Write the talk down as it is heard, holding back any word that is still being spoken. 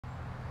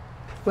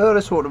Well,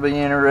 this ought to be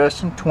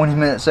interesting. 20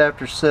 minutes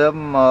after 7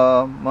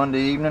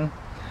 Monday evening.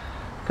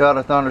 Got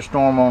a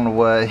thunderstorm on the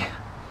way.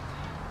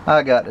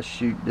 I got to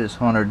shoot this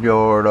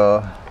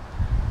 100-yard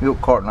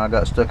milk carton I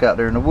got stuck out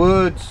there in the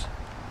woods.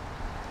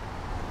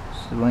 Let's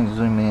see if we can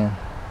zoom in.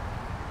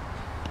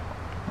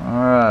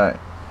 Alright.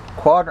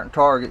 Quadrant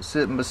target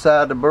sitting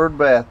beside the bird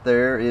bath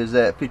there is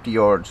at 50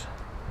 yards.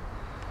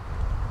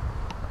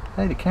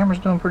 Hey, the camera's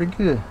doing pretty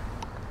good.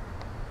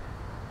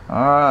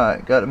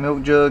 Alright, got the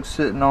milk jug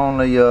sitting on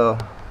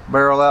the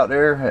barrel out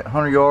there at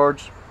 100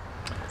 yards.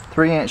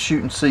 3-inch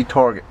shooting C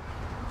target.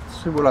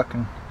 Let's see what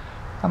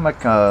I'll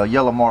make a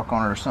yellow mark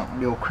on it or something,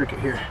 the old cricket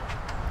here.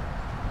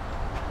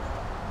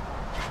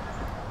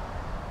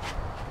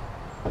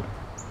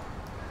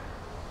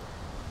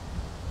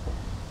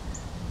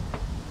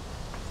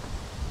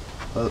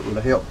 Well, it would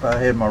have helped if I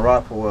had my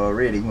rifle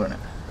ready, wouldn't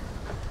it?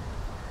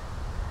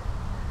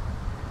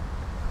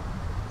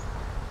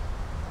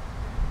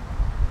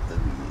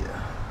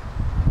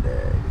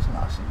 It's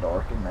nice and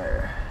dark in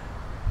there.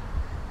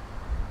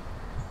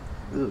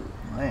 Ooh,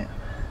 man.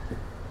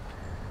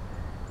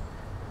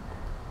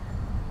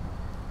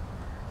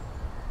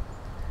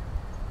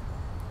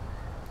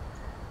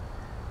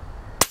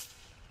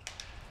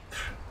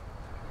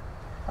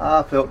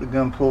 I felt the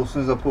gun pull as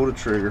soon as I pulled the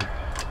trigger.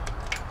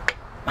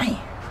 Man.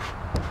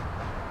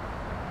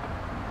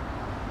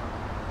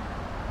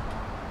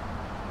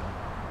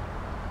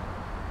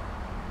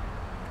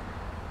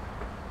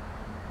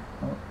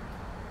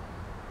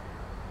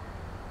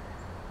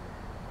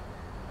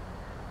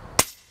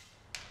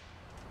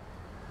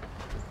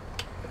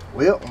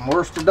 Well, I'm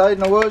worse today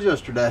than I was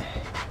yesterday.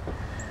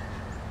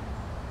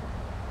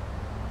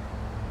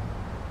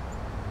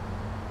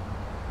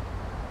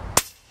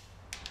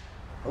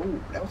 Oh,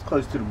 that was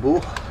close to the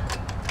bull.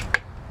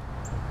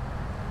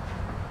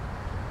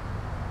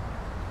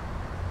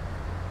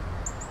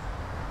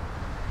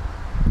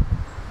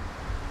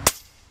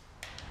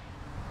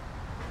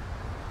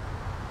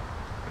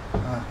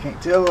 I can't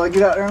tell till I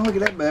get out there and look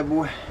at that bad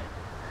boy.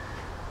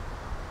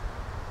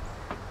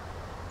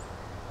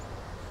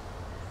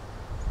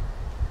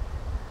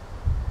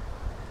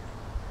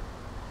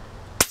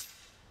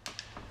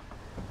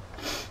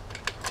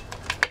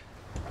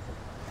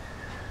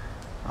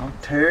 I'm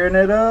tearing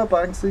it up.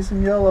 I can see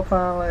some yellow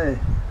finally.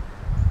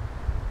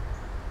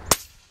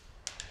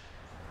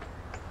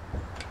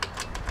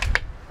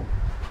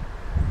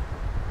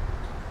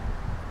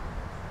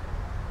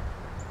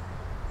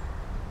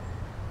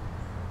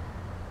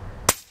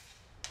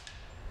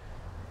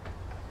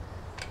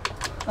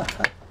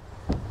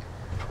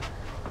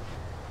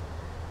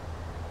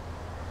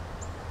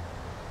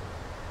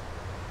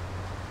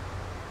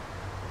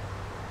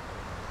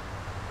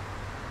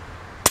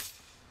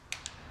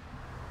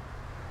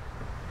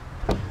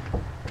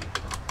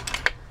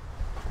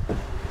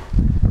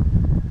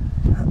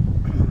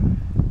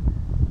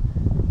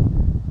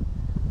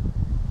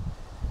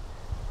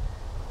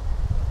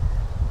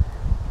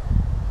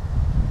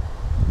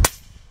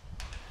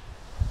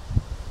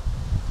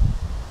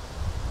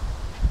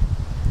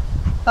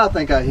 I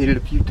think I hit it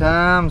a few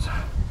times.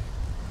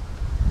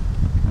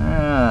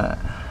 Alright.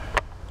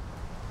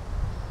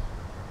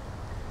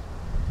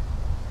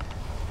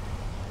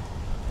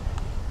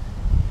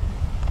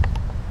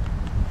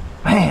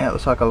 Man, that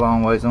looks like a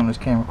long ways on this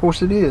camera. Of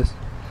course it is.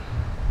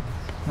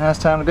 Now it's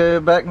time to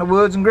go back in the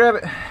woods and grab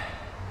it.